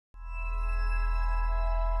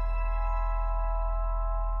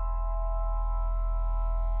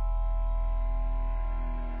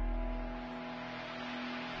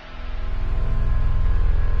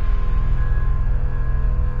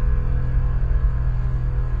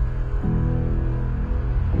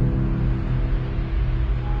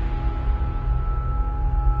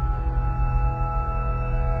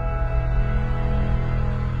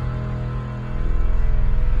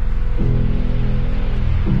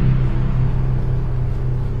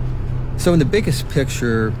So in the biggest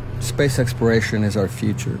picture, space exploration is our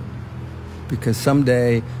future, because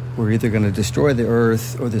someday we're either going to destroy the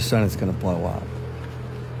Earth or the sun is going to blow up.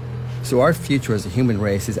 So our future as a human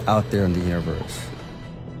race is out there in the universe.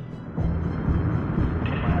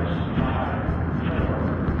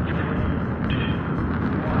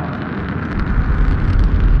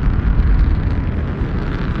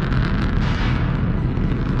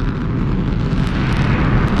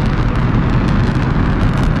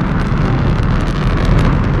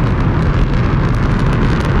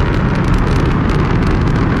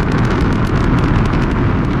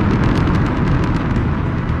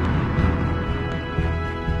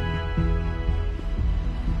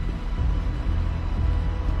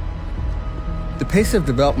 The pace of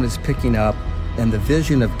development is picking up, and the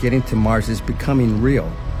vision of getting to Mars is becoming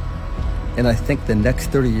real. And I think the next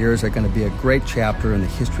 30 years are going to be a great chapter in the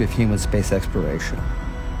history of human space exploration.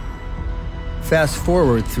 Fast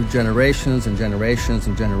forward through generations and generations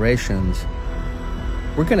and generations,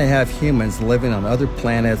 we're going to have humans living on other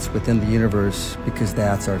planets within the universe, because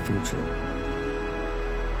that's our future.